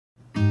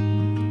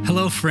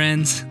Hello,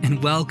 friends,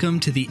 and welcome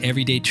to the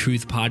Everyday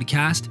Truth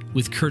Podcast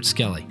with Kurt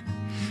Skelly.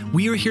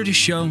 We are here to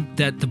show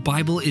that the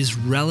Bible is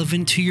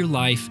relevant to your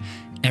life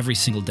every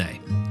single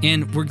day.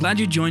 And we're glad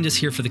you joined us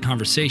here for the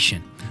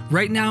conversation.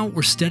 Right now,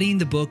 we're studying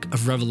the book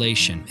of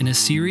Revelation in a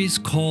series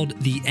called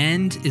The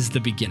End is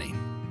the Beginning.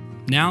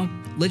 Now,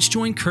 let's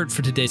join Kurt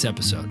for today's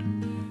episode.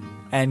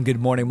 And good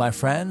morning, my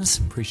friends.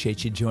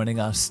 Appreciate you joining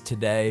us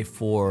today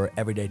for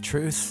Everyday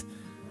Truth.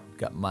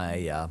 Got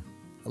my,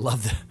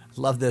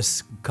 love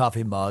this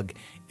coffee mug.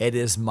 It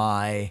is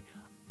my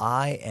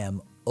I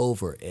am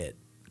over it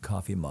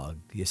coffee mug.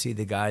 Do you see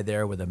the guy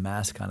there with a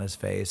mask on his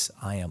face?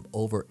 I am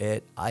over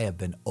it. I have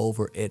been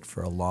over it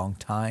for a long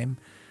time.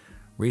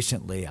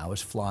 Recently, I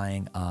was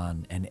flying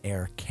on an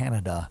Air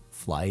Canada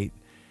flight,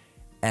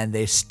 and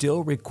they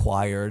still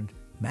required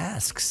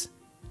masks.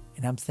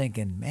 And I'm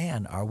thinking,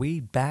 man, are we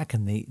back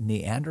in the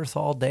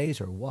Neanderthal days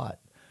or what?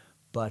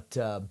 But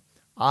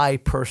I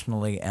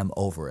personally am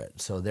over it.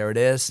 So there it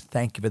is.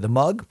 Thank you for the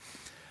mug.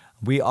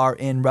 We are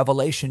in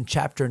Revelation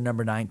chapter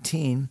number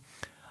 19.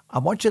 I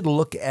want you to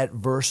look at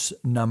verse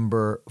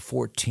number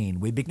 14.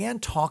 We began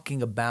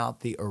talking about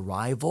the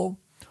arrival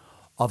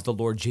of the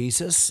Lord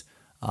Jesus,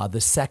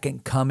 the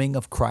second coming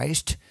of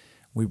Christ.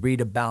 We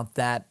read about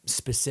that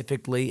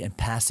specifically in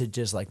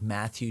passages like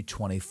Matthew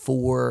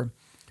 24,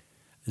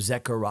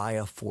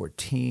 Zechariah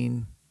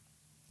 14,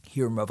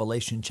 here in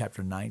Revelation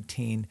chapter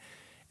 19,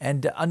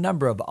 and a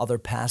number of other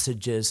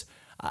passages.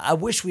 I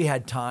wish we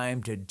had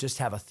time to just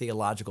have a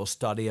theological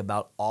study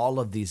about all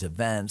of these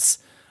events,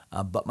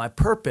 but my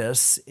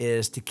purpose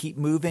is to keep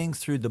moving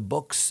through the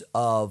books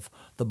of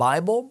the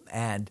Bible,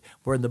 and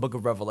we're in the book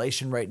of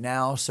Revelation right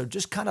now, so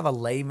just kind of a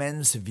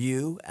layman's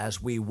view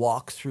as we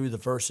walk through the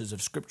verses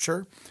of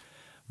Scripture.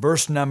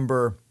 Verse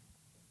number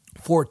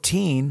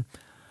 14,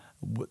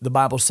 the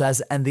Bible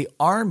says, and the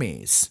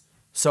armies.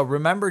 So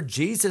remember,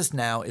 Jesus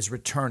now is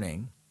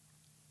returning,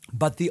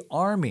 but the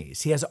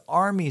armies, he has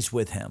armies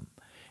with him.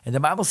 And the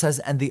Bible says,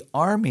 and the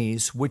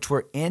armies which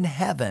were in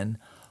heaven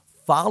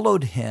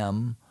followed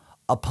him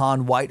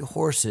upon white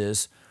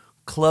horses,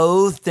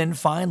 clothed in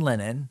fine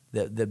linen,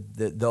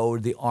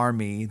 the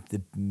army,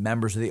 the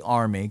members of the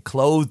army,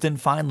 clothed in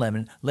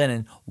fine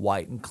linen,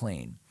 white and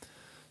clean.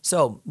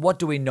 So what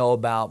do we know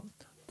about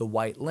the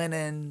white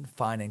linen,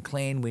 fine and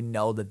clean? We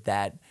know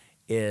that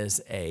is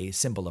a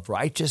symbol of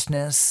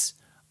righteousness,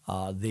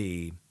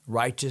 the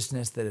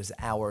righteousness that is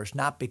ours,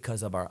 not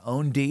because of our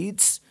own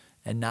deeds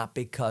and not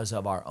because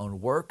of our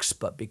own works,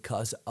 but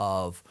because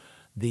of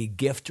the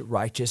gift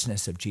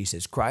righteousness of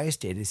Jesus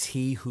Christ. It is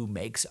He who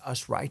makes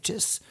us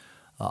righteous.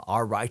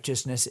 Our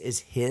righteousness is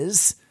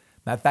His.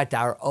 Matter of fact,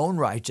 our own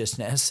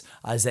righteousness,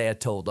 Isaiah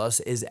told us,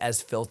 is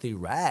as filthy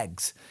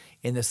rags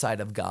in the sight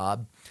of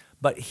God.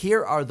 But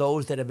here are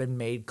those that have been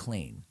made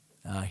clean.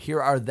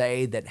 Here are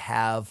they that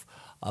have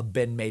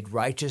been made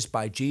righteous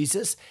by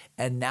Jesus,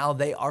 and now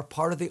they are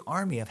part of the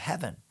army of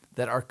heaven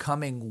that are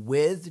coming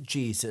with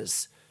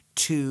Jesus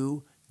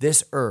to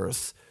this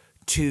earth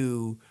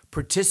to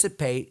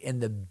participate in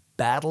the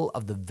battle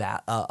of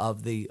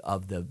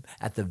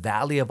at the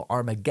Valley of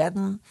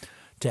Armageddon,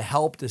 to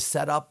help to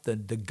set up the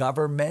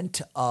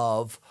government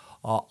of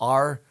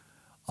our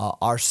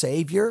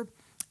Savior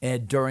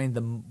and during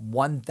the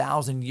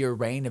 1,000-year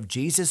reign of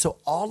Jesus. So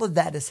all of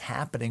that is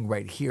happening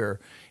right here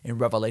in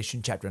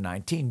Revelation chapter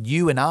 19.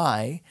 You and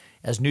I,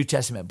 as New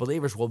Testament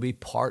believers, will be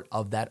part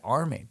of that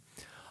army.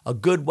 A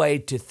good way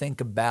to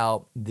think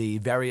about the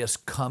various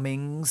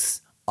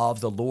comings of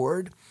the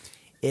Lord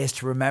is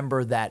to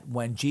remember that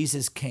when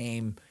Jesus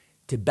came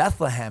to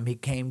Bethlehem, he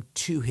came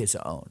to his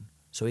own.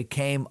 So he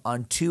came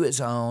unto his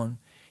own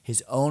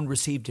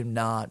received him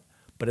not,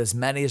 but as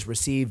many as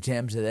received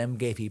him, to them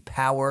gave he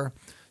power,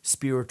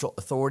 spiritual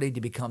authority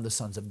to become the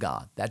sons of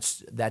God.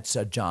 That's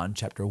John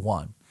chapter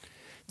 1.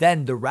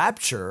 Then the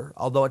rapture,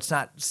 although it's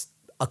not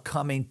a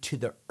coming to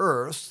the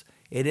earth,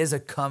 it is a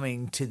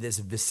coming to this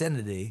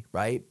vicinity,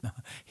 right?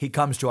 He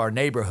comes to our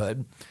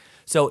neighborhood.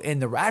 So in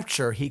the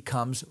rapture, he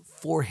comes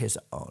for his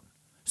own.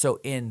 So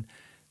in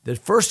the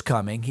first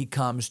coming, he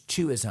comes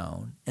to his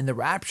own. In the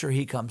rapture,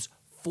 he comes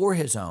for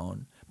his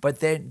own. But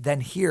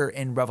then here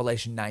in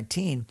Revelation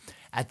 19,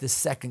 at the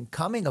second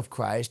coming of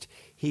Christ,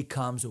 he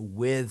comes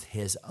with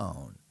his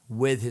own.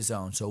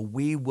 So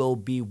we will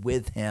be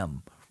with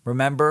him.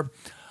 Remember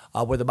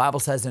where the Bible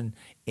says in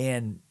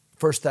 1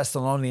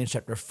 Thessalonians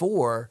chapter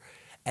 4,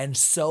 and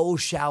so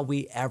shall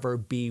we ever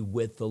be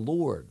with the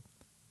Lord.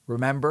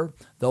 Remember,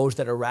 those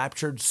that are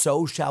raptured,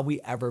 so shall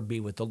we ever be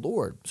with the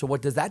Lord. So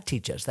what does that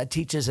teach us? That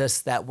teaches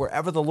us that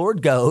wherever the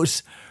Lord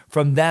goes,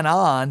 from then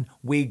on,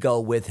 we go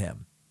with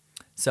him.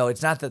 So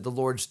it's not that the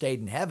Lord stayed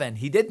in heaven.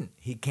 He didn't.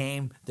 He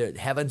came, the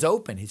heaven's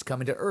open. He's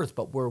coming to earth,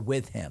 but we're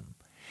with him.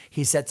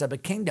 He sets up a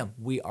kingdom.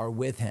 We are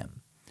with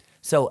him.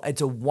 So it's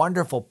a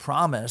wonderful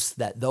promise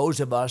that those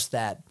of us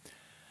that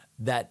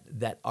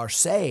are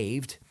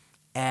saved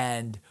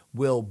and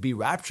will be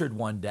raptured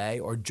one day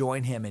or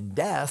join him in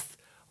death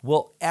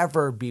will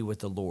ever be with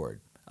the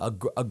Lord.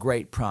 A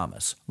great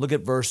promise. Look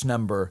at verse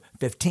number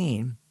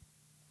 15.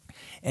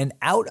 And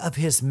out of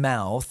his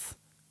mouth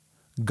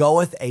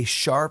goeth a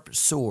sharp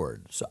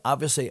sword. So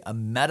obviously a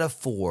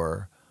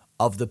metaphor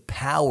of the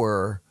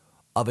power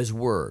of his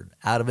word.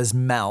 Out of his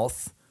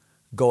mouth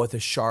goeth a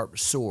sharp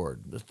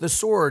sword. The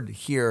sword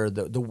here,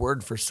 the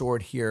word for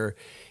sword here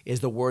is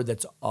the word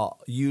that's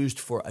used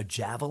for a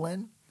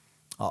javelin,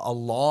 a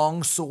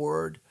long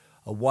sword,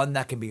 one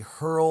that can be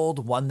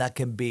hurled, one that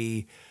can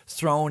be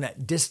thrown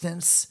at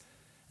distance.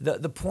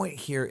 The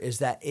point here is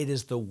that it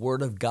is the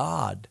word of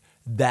God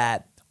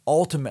that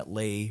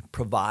ultimately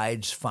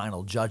provides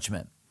final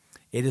judgment.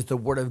 It is the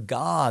word of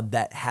God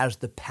that has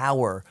the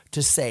power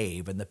to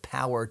save and the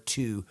power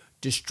to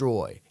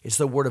destroy. It's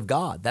the word of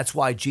God. That's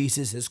why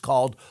Jesus is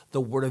called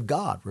the word of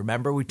God.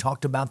 Remember, we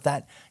talked about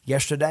that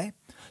yesterday?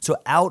 So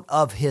out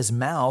of his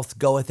mouth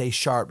goeth a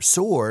sharp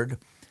sword,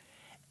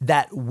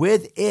 that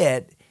with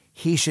it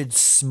he should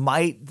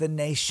smite the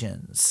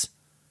nations.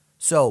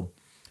 So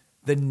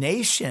the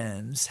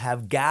nations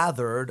have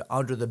gathered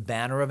under the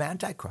banner of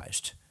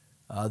Antichrist.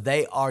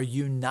 They are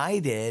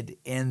united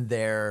in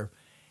their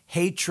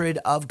hatred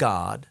of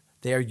God.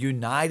 They are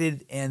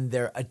united in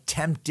their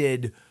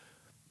attempted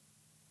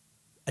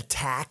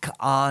attack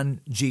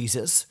on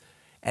Jesus.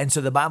 And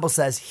so the Bible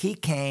says he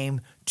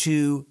came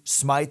to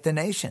smite the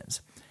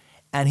nations,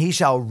 and he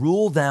shall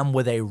rule them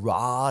with a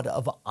rod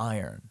of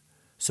iron.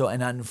 So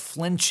an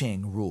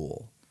unflinching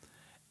rule,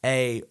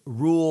 a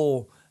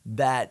rule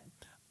that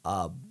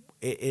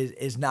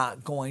is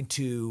not going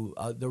to,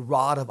 the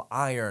rod of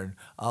iron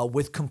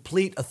with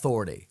complete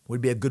authority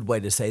would be a good way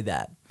to say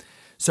that.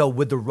 So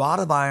with the rod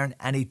of iron,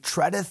 and he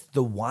treadeth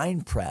the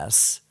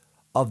winepress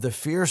of the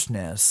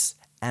fierceness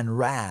and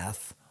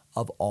wrath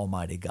of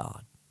Almighty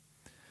God.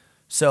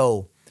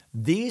 So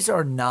these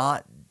are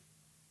not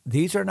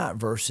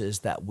verses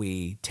that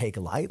we take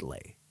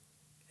lightly.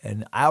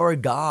 And our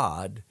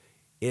God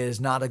is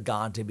not a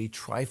God to be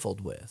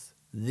trifled with.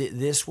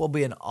 This will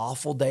be an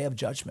awful day of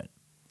judgment,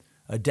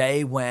 a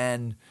day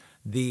when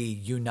the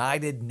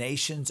United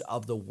Nations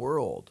of the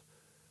world,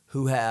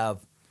 who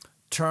have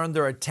turned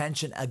their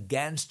attention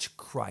against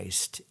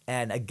Christ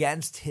and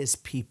against his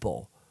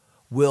people,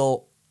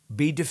 will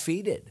be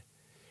defeated.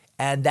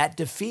 And that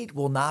defeat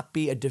will not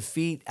be a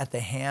defeat at the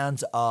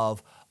hands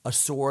of a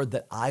sword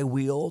that I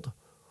wield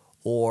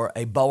or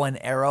a bow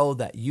and arrow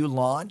that you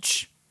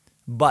launch,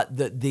 but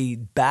the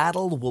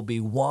battle will be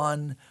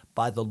won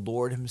by the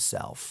Lord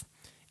himself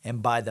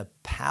and by the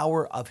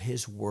power of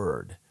his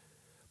word.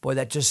 Boy,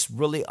 that just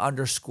really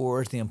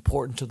underscores the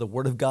importance of the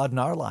word of God in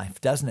our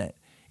life, doesn't it?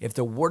 If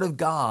the word of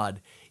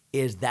God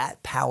is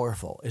that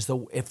powerful,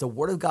 if the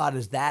word of God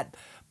is that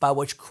by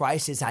which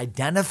Christ is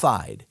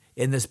identified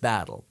in this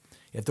battle,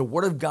 if the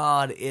word of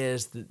God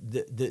is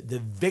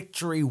the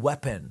victory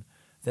weapon,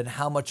 then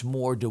how much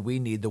more do we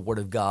need the word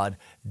of God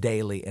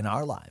daily in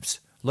our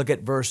lives? Look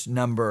at verse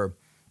number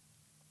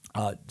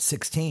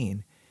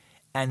 16.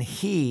 And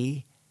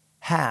he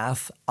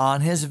hath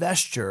on his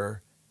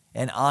vesture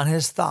and on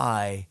his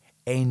thigh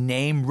a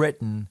name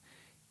written,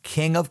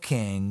 King of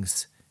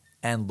Kings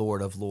and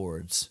Lord of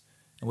Lords.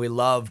 And we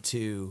love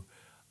to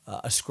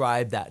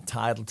ascribe that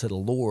title to the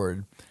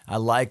Lord. I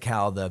like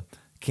how the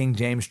King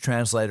James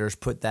translators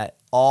put that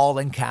all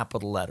in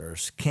capital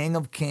letters, King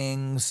of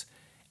Kings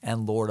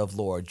and Lord of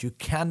Lords. You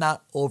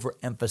cannot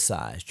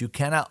overemphasize.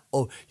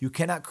 You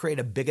cannot create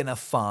a big enough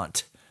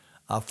font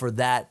for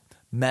that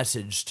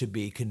message to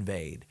be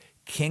conveyed.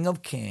 King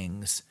of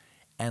Kings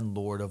and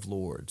Lord of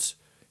Lords.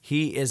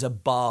 He is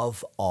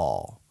above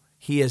all.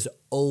 He is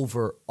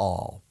over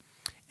all.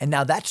 And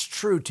now that's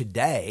true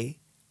today,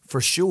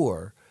 for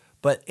sure,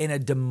 but in a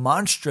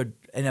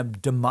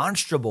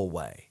demonstrable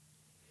way,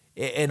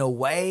 in a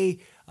way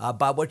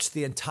by which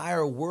the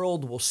entire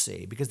world will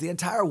see, because the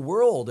entire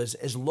world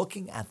is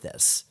looking at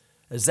this.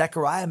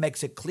 Zechariah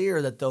makes it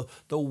clear that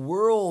the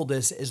world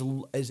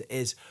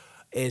is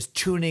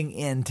tuning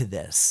into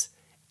this,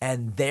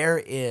 and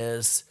there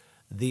is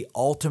the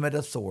ultimate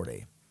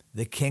authority,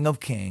 the King of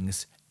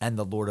Kings and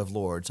the Lord of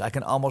Lords. I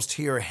can almost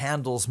hear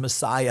Handel's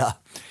Messiah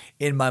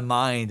in my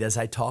mind as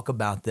I talk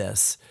about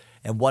this,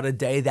 and what a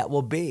day that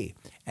will be.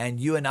 And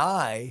you and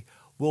I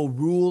will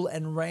rule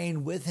and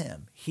reign with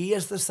him. He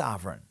is the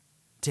sovereign.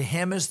 To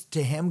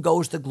him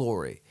goes the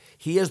glory.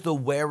 He is the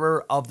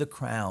wearer of the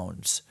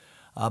crowns.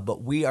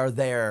 But we are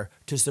there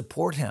to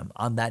support him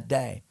on that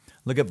day.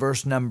 Look at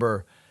verse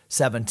number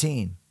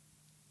 17.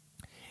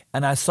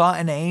 And I saw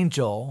an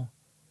angel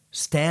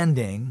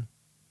standing.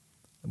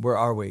 Where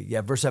are we?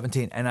 Yeah, verse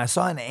 17. And I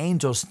saw an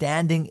angel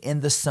standing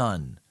in the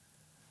sun.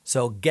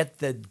 So get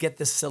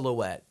the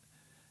silhouette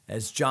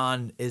as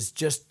John is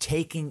just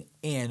taking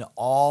in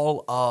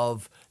all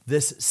of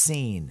this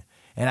scene.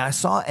 And I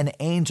saw an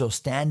angel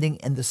standing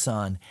in the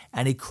sun,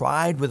 and he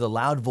cried with a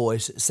loud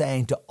voice,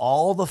 saying to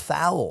all the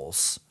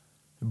fowls,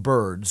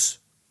 birds,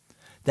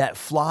 that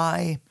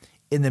fly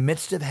in the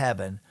midst of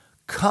heaven,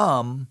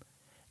 come,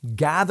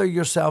 gather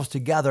yourselves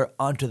together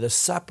unto the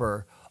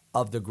supper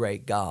of the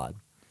great God.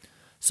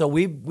 So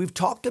we've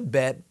talked a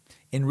bit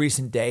in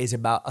recent days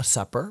about a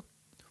supper.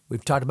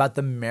 We've talked about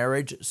the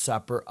marriage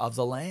supper of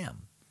the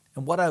Lamb,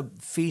 and what a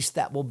feast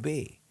that will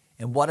be,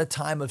 and what a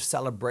time of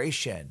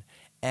celebration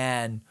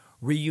and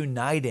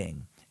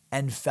reuniting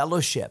and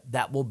fellowship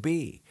that will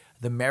be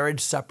the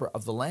marriage supper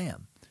of the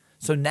Lamb.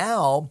 So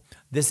now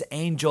this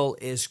angel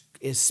is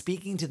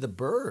speaking to the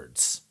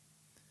birds,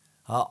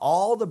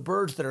 all the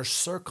birds that are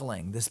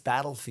circling this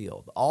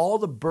battlefield, all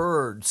the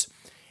birds.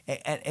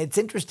 And it's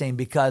interesting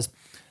because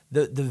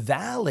the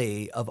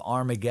valley of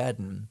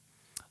Armageddon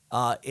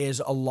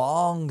is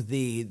along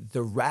the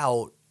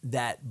route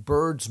that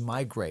birds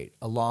migrate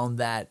along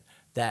that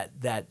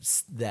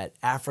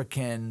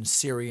African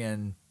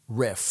Syrian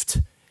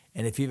rift.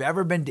 And if you've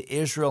ever been to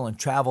Israel and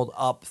traveled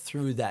up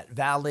through that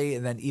valley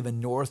and then even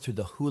north through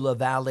the Hula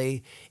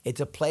Valley, it's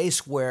a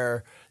place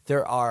where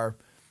there are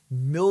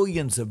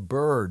millions of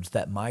birds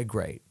that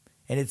migrate.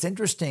 And it's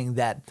interesting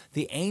that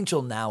the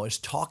angel now is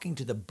talking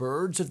to the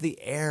birds of the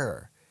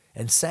air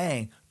and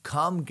saying,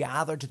 "Come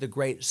gather to the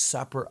great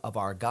supper of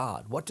our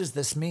God." What does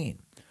this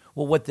mean?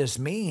 Well, what this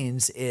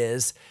means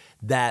is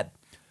that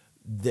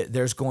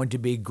there's going to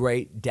be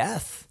great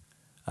death.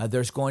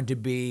 There's going to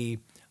be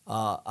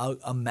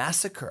a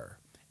massacre,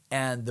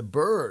 and the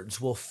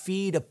birds will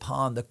feed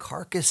upon the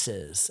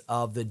carcasses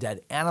of the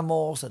dead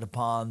animals and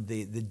upon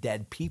the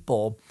dead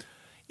people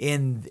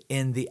in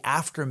the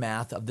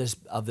aftermath of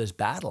this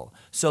battle.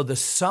 So the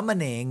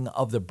summoning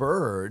of the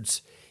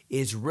birds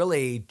is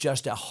really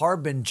just a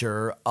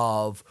harbinger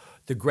of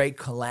the great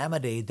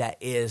calamity that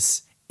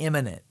is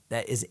imminent,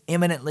 that is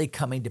imminently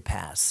coming to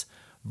pass.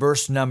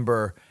 Verse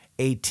number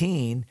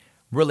 18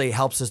 really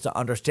helps us to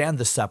understand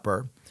the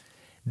supper.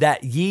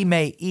 That ye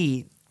may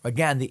eat,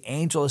 again, the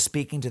angel is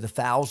speaking to the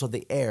fowls of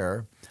the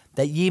air,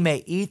 that ye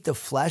may eat the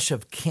flesh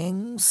of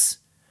kings,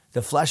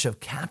 the flesh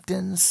of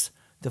captains,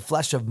 the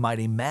flesh of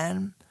mighty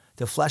men,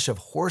 the flesh of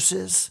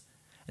horses,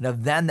 and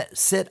of them that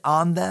sit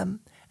on them,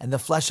 and the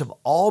flesh of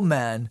all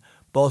men,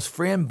 both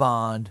free and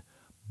bond,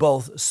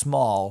 both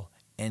small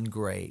and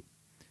great.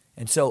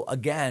 And so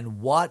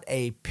again, what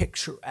a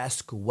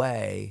picturesque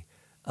way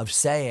of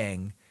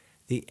saying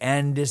the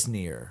end is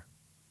near.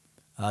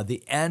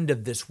 The end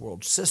of this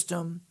world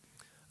system.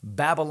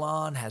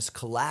 Babylon has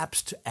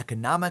collapsed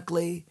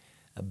economically.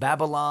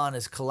 Babylon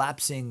is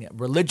collapsing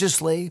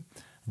religiously.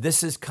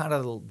 This is kind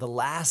of the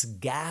last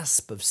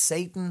gasp of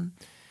Satan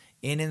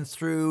in and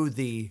through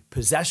the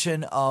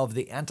possession of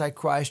the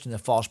Antichrist and the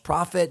false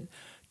prophet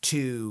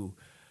to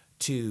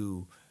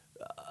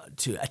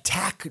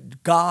attack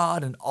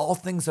God and all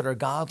things that are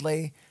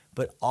godly.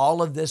 But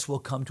all of this will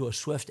come to a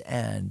swift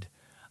end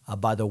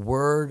by the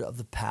word of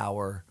the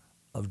power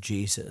of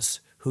Jesus,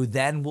 who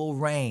then will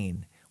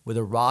reign with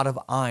a rod of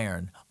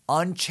iron,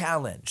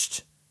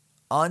 unchallenged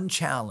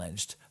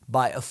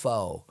by a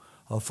foe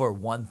for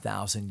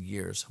 1,000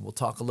 years. We'll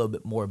talk a little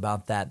bit more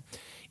about that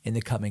in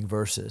the coming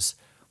verses.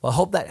 Well, I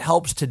hope that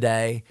helps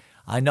today.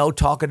 I know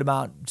talking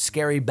about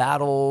scary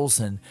battles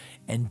and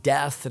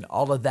death and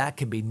all of that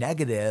can be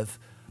negative,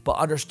 but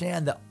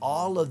understand that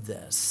all of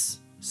this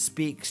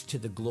speaks to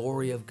the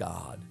glory of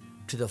God,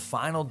 to the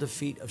final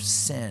defeat of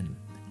sin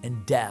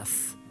and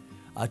death,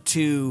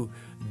 to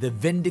the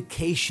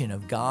vindication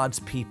of God's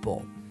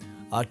people,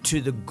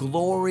 to the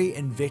glory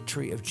and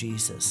victory of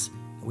Jesus.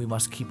 We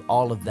must keep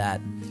all of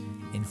that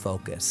in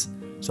focus.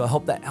 So I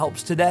hope that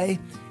helps today,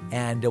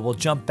 and we'll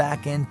jump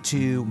back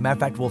into, matter of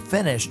fact, we'll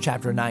finish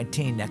chapter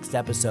 19 next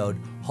episode.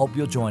 Hope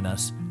you'll join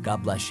us.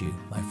 God bless you,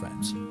 my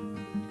friends.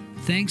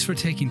 Thanks for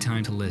taking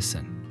time to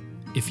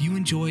listen. If you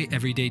enjoy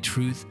Everyday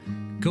Truth,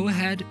 go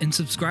ahead and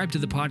subscribe to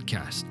the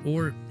podcast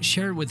or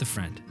share it with a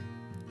friend.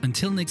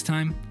 Until next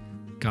time,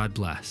 God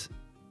bless.